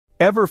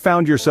Ever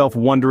found yourself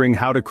wondering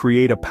how to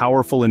create a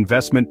powerful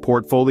investment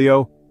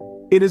portfolio?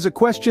 It is a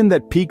question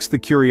that piques the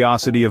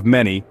curiosity of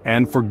many,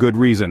 and for good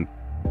reason.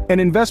 An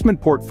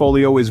investment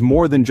portfolio is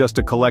more than just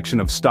a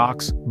collection of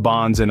stocks,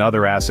 bonds, and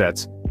other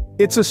assets.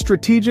 It's a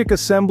strategic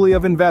assembly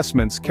of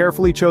investments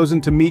carefully chosen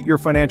to meet your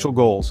financial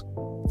goals.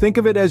 Think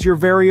of it as your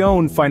very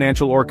own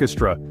financial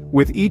orchestra,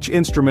 with each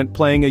instrument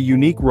playing a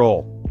unique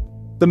role.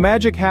 The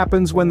magic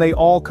happens when they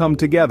all come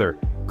together,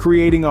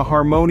 creating a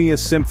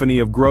harmonious symphony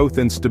of growth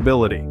and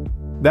stability.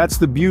 That's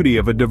the beauty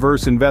of a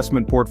diverse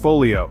investment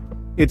portfolio.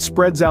 It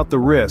spreads out the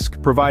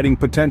risk, providing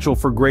potential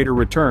for greater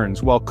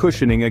returns while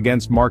cushioning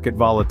against market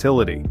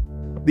volatility.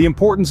 The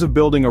importance of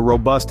building a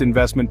robust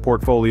investment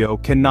portfolio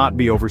cannot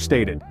be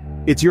overstated.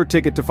 It's your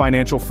ticket to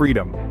financial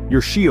freedom, your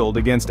shield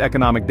against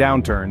economic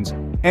downturns,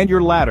 and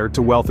your ladder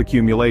to wealth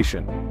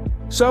accumulation.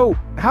 So,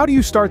 how do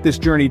you start this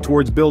journey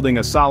towards building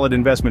a solid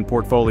investment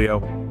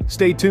portfolio?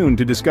 Stay tuned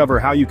to discover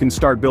how you can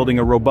start building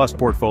a robust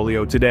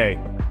portfolio today.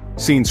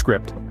 Scene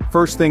script.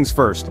 First things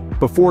first,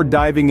 before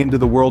diving into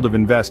the world of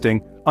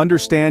investing,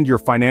 understand your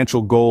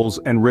financial goals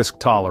and risk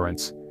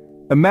tolerance.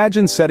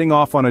 Imagine setting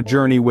off on a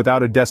journey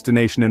without a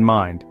destination in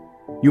mind.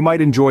 You might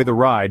enjoy the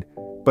ride,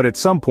 but at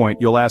some point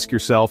you'll ask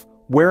yourself,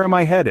 where am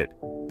I headed?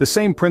 The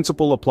same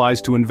principle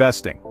applies to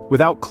investing.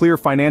 Without clear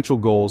financial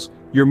goals,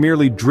 you're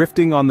merely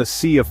drifting on the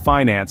sea of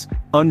finance,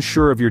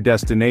 unsure of your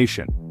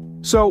destination.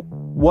 So,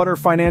 what are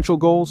financial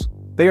goals?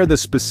 They are the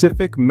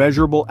specific,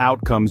 measurable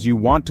outcomes you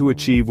want to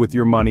achieve with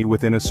your money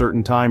within a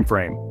certain time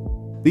frame.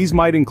 These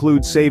might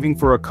include saving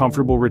for a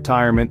comfortable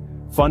retirement,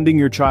 funding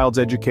your child's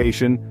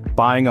education,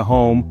 buying a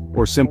home,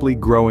 or simply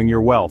growing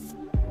your wealth.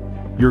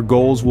 Your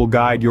goals will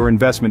guide your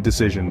investment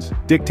decisions,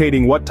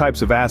 dictating what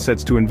types of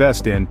assets to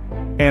invest in,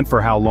 and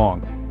for how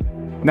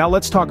long. Now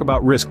let's talk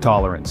about risk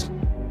tolerance.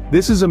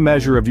 This is a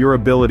measure of your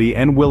ability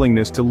and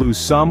willingness to lose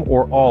some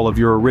or all of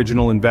your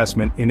original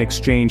investment in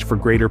exchange for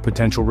greater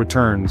potential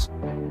returns.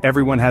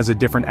 Everyone has a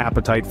different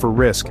appetite for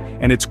risk,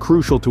 and it's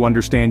crucial to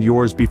understand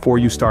yours before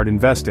you start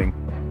investing.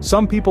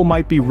 Some people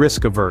might be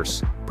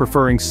risk-averse,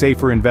 preferring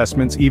safer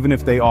investments even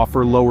if they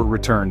offer lower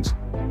returns.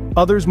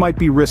 Others might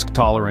be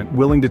risk-tolerant,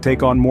 willing to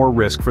take on more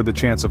risk for the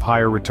chance of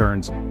higher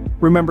returns.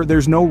 Remember,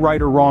 there's no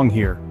right or wrong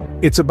here.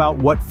 It's about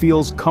what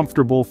feels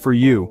comfortable for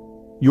you.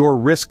 Your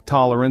risk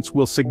tolerance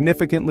will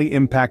significantly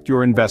impact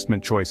your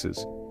investment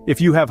choices.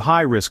 If you have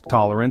high risk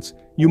tolerance,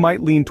 you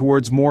might lean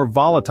towards more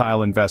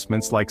volatile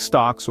investments like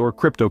stocks or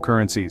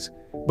cryptocurrencies.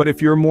 But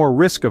if you're more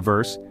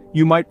risk-averse,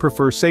 you might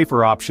prefer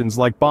safer options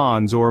like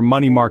bonds or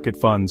money market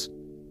funds.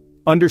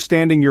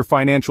 Understanding your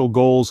financial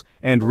goals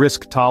and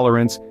risk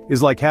tolerance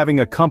is like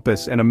having a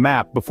compass and a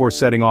map before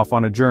setting off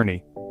on a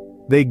journey.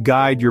 They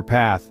guide your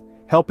path,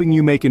 helping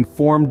you make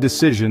informed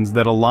decisions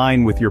that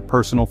align with your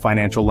personal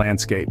financial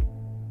landscape.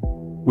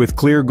 With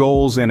clear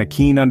goals and a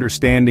keen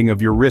understanding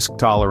of your risk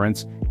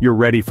tolerance, you're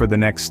ready for the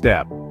next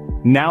step.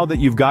 Now that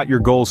you've got your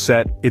goals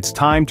set, it's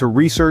time to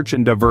research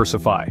and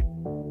diversify.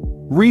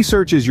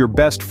 Research is your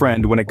best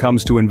friend when it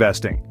comes to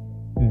investing.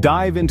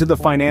 Dive into the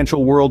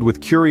financial world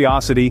with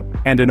curiosity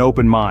and an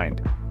open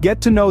mind. Get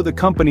to know the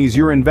companies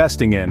you're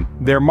investing in,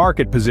 their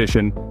market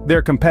position,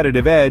 their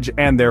competitive edge,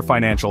 and their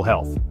financial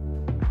health.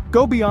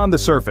 Go beyond the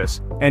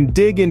surface and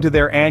dig into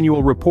their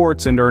annual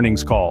reports and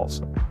earnings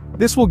calls.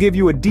 This will give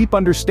you a deep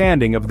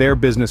understanding of their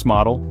business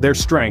model, their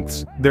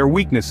strengths, their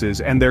weaknesses,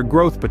 and their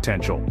growth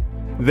potential.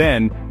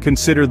 Then,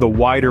 consider the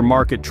wider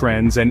market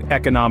trends and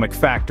economic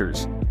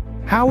factors.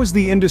 How is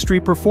the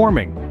industry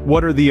performing?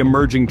 What are the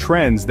emerging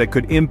trends that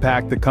could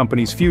impact the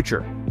company's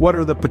future? What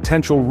are the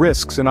potential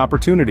risks and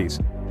opportunities?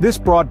 This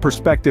broad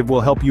perspective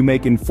will help you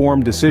make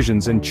informed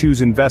decisions and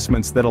choose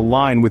investments that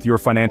align with your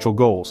financial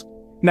goals.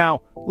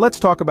 Now, let's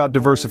talk about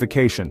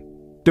diversification.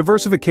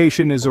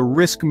 Diversification is a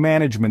risk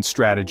management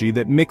strategy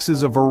that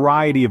mixes a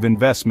variety of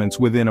investments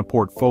within a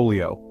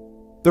portfolio.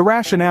 The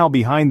rationale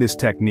behind this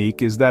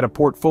technique is that a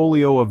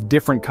portfolio of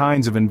different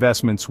kinds of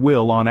investments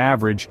will, on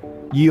average,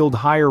 yield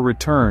higher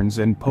returns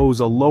and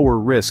pose a lower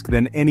risk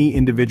than any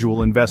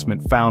individual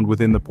investment found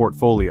within the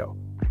portfolio.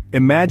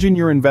 Imagine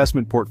your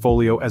investment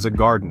portfolio as a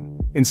garden.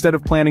 Instead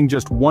of planting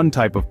just one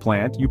type of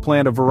plant, you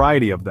plant a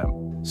variety of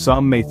them.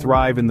 Some may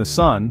thrive in the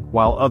sun,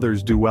 while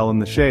others do well in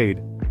the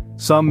shade.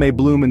 Some may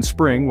bloom in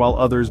spring while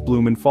others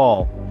bloom in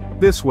fall.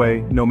 This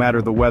way, no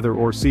matter the weather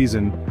or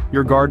season,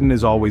 your garden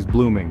is always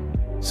blooming.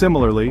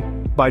 Similarly,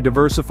 by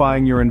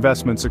diversifying your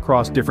investments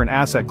across different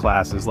asset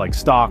classes like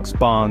stocks,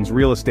 bonds,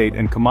 real estate,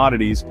 and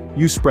commodities,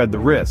 you spread the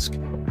risk.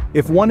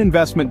 If one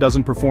investment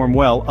doesn't perform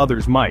well,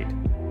 others might.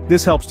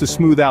 This helps to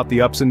smooth out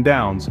the ups and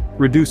downs,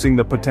 reducing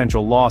the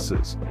potential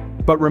losses.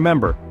 But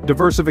remember,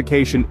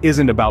 diversification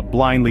isn't about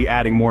blindly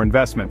adding more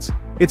investments.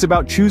 It's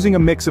about choosing a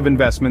mix of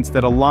investments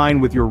that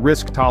align with your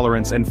risk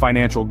tolerance and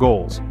financial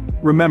goals.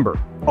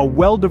 Remember, a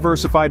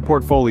well-diversified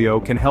portfolio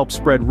can help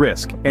spread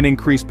risk and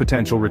increase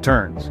potential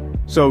returns.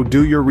 So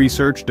do your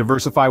research,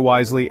 diversify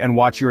wisely, and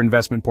watch your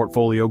investment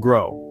portfolio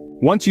grow.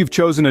 Once you've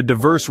chosen a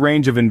diverse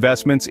range of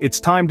investments, it's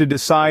time to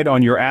decide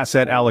on your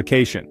asset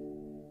allocation.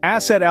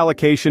 Asset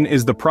allocation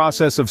is the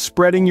process of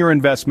spreading your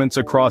investments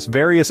across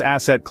various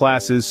asset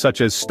classes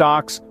such as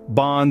stocks,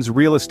 bonds,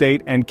 real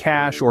estate, and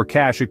cash or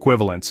cash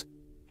equivalents.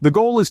 The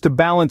goal is to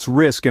balance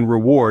risk and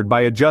reward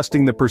by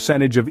adjusting the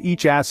percentage of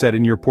each asset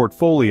in your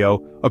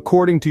portfolio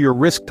according to your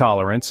risk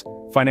tolerance,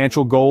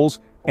 financial goals,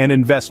 and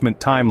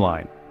investment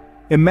timeline.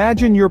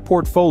 Imagine your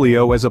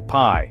portfolio as a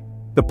pie.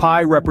 The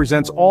pie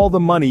represents all the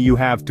money you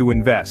have to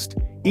invest.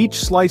 Each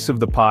slice of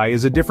the pie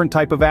is a different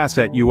type of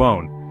asset you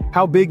own.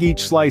 How big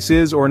each slice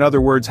is, or in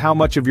other words, how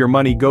much of your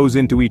money goes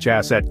into each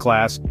asset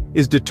class,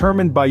 is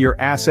determined by your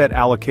asset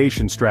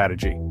allocation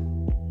strategy.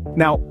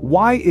 Now,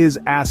 why is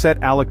asset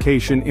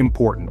allocation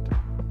important?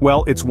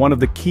 Well, it's one of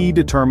the key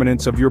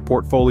determinants of your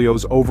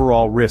portfolio's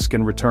overall risk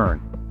and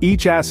return.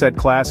 Each asset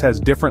class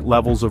has different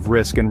levels of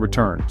risk and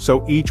return,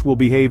 so each will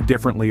behave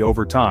differently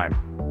over time.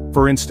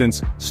 For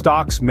instance,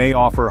 stocks may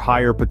offer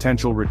higher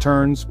potential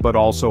returns but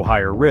also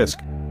higher risk,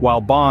 while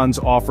bonds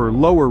offer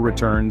lower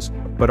returns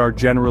but are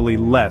generally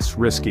less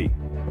risky.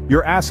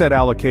 Your asset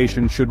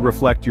allocation should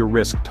reflect your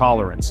risk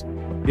tolerance.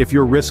 If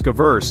you're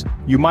risk-averse,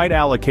 you might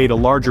allocate a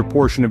larger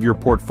portion of your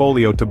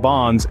portfolio to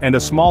bonds and a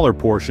smaller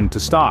portion to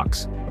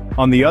stocks.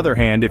 On the other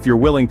hand, if you're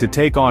willing to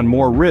take on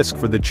more risk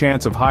for the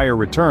chance of higher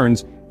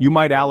returns, you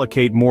might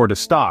allocate more to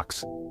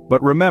stocks.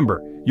 But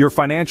remember, your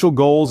financial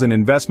goals and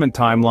investment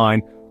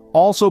timeline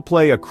also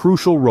play a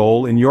crucial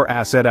role in your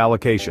asset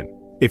allocation.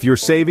 If you're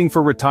saving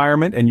for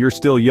retirement and you're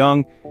still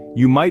young,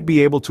 you might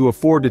be able to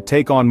afford to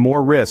take on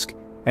more risk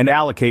and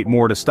allocate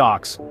more to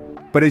stocks.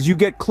 But as you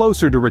get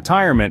closer to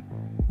retirement,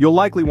 you'll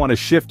likely want to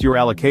shift your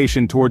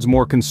allocation towards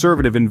more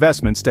conservative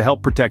investments to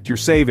help protect your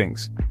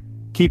savings.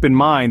 Keep in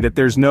mind that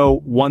there's no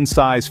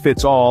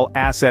one-size-fits-all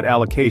asset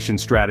allocation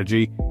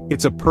strategy.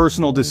 It's a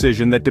personal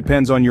decision that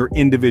depends on your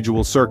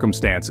individual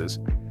circumstances.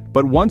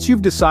 But once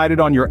you've decided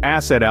on your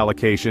asset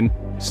allocation,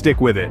 stick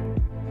with it.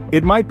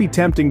 It might be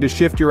tempting to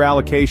shift your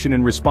allocation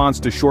in response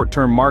to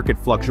short-term market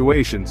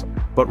fluctuations,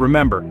 but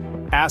remember,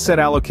 asset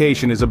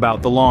allocation is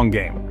about the long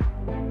game.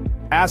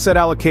 Asset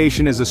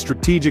allocation is a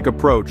strategic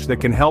approach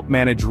that can help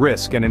manage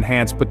risk and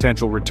enhance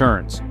potential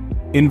returns.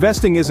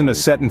 Investing isn't a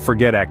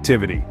set-and-forget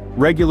activity.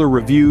 Regular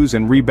reviews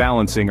and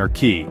rebalancing are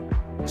key.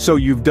 So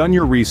you've done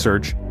your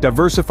research,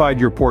 diversified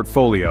your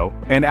portfolio,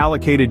 and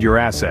allocated your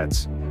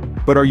assets.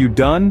 But are you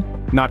done?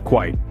 Not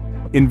quite.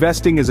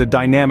 Investing is a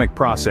dynamic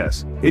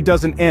process. It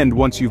doesn't end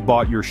once you've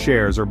bought your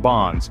shares or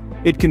bonds.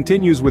 It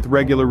continues with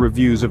regular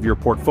reviews of your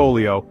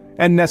portfolio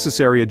and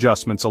necessary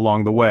adjustments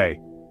along the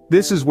way.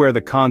 This is where the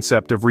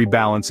concept of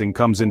rebalancing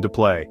comes into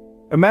play.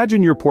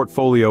 Imagine your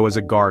portfolio as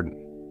a garden.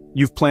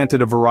 You've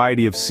planted a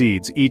variety of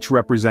seeds, each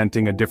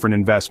representing a different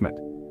investment.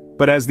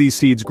 But as these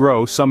seeds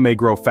grow, some may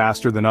grow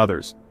faster than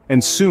others,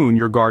 and soon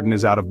your garden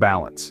is out of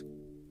balance.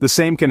 The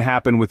same can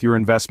happen with your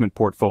investment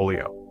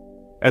portfolio.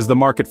 As the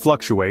market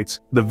fluctuates,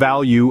 the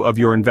value of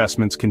your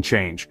investments can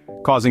change,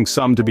 causing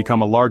some to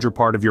become a larger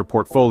part of your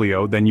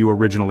portfolio than you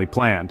originally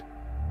planned.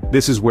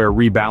 This is where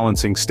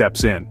rebalancing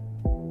steps in.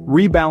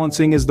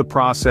 Rebalancing is the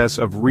process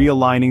of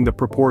realigning the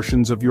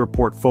proportions of your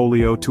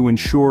portfolio to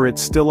ensure it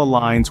still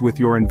aligns with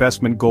your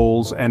investment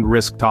goals and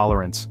risk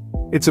tolerance.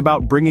 It's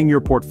about bringing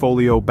your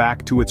portfolio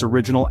back to its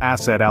original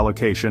asset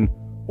allocation,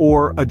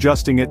 or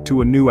adjusting it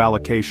to a new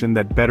allocation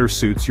that better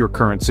suits your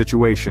current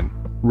situation.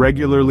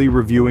 Regularly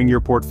reviewing your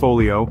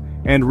portfolio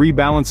and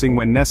rebalancing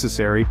when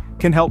necessary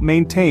can help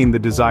maintain the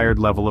desired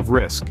level of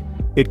risk.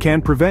 It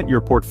can prevent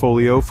your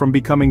portfolio from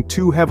becoming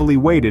too heavily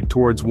weighted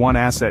towards one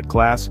asset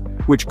class,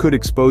 which could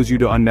expose you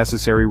to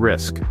unnecessary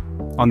risk.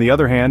 On the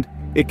other hand,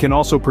 it can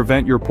also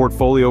prevent your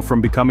portfolio from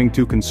becoming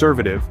too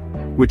conservative,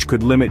 which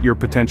could limit your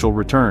potential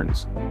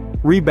returns.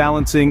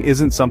 Rebalancing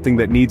isn't something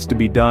that needs to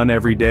be done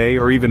every day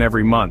or even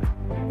every month.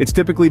 It's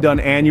typically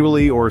done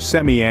annually or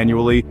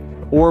semi-annually,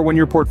 or when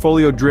your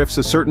portfolio drifts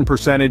a certain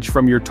percentage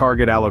from your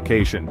target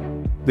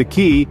allocation. The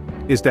key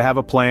is to have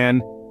a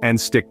plan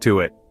and stick to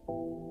it.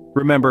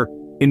 Remember,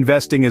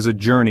 investing is a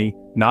journey,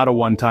 not a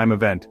one-time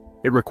event.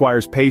 It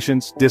requires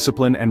patience,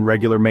 discipline, and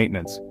regular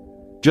maintenance.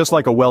 Just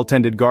like a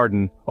well-tended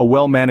garden, a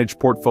well-managed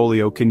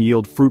portfolio can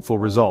yield fruitful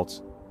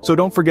results. So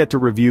don't forget to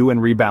review and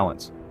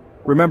rebalance.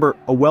 Remember,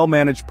 a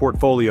well-managed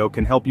portfolio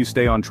can help you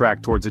stay on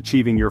track towards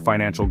achieving your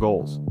financial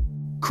goals.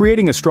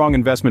 Creating a strong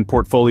investment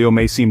portfolio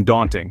may seem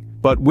daunting,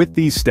 but with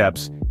these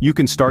steps, you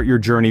can start your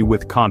journey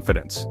with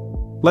confidence.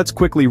 Let's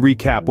quickly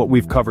recap what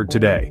we've covered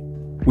today.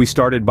 We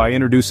started by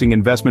introducing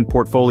investment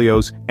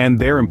portfolios and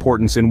their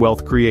importance in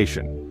wealth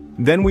creation.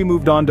 Then we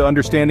moved on to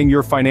understanding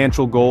your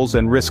financial goals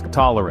and risk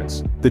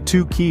tolerance, the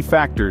two key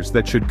factors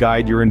that should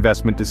guide your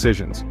investment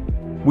decisions.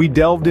 We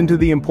delved into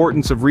the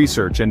importance of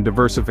research and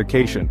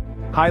diversification,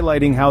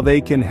 highlighting how they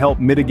can help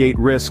mitigate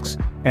risks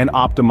and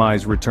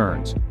optimize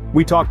returns.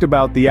 We talked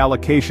about the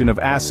allocation of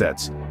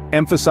assets,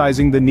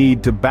 emphasizing the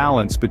need to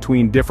balance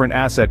between different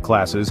asset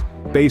classes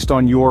based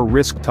on your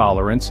risk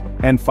tolerance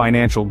and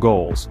financial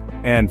goals.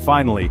 And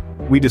finally,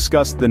 we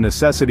discussed the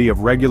necessity of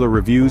regular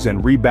reviews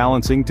and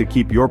rebalancing to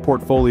keep your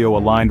portfolio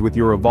aligned with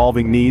your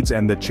evolving needs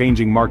and the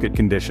changing market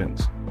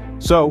conditions.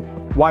 So,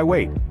 why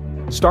wait?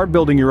 Start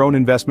building your own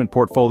investment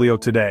portfolio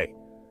today.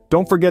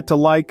 Don't forget to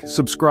like,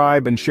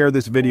 subscribe, and share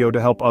this video to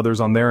help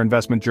others on their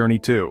investment journey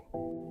too.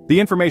 The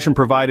information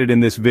provided in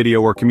this video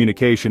or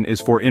communication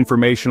is for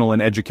informational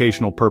and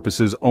educational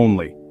purposes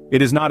only.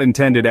 It is not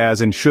intended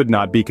as and should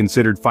not be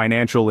considered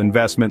financial,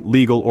 investment,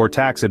 legal, or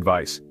tax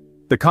advice.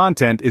 The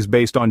content is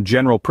based on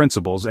general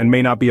principles and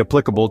may not be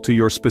applicable to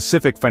your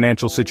specific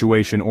financial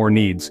situation or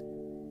needs.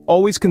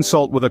 Always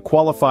consult with a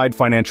qualified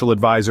financial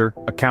advisor,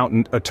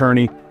 accountant,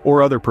 attorney,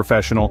 or other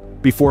professional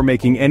before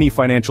making any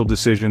financial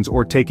decisions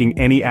or taking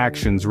any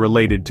actions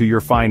related to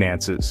your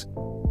finances.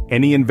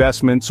 Any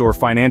investments or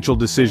financial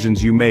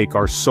decisions you make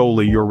are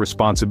solely your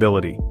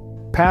responsibility.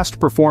 Past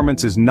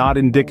performance is not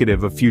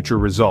indicative of future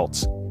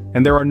results,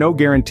 and there are no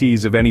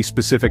guarantees of any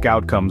specific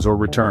outcomes or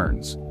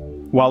returns.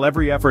 While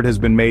every effort has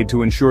been made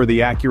to ensure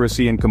the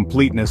accuracy and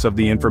completeness of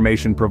the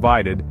information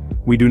provided,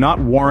 we do not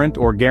warrant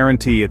or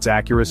guarantee its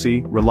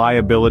accuracy,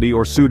 reliability,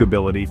 or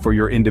suitability for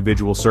your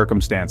individual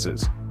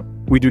circumstances.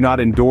 We do not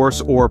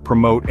endorse or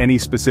promote any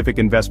specific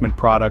investment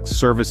products,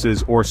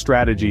 services, or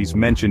strategies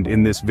mentioned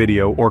in this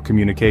video or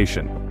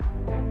communication.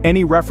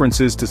 Any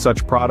references to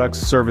such products,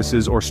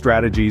 services, or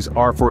strategies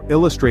are for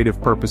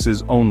illustrative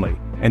purposes only,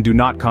 and do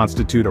not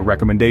constitute a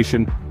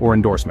recommendation or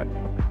endorsement.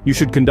 You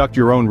should conduct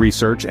your own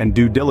research and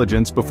due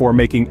diligence before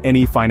making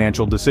any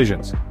financial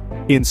decisions.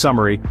 In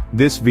summary,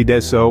 this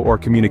video or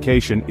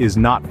communication is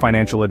not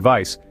financial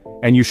advice,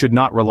 and you should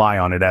not rely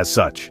on it as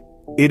such.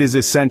 It is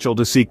essential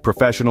to seek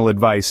professional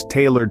advice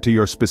tailored to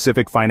your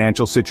specific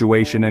financial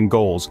situation and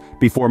goals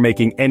before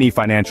making any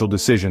financial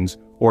decisions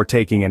or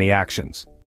taking any actions.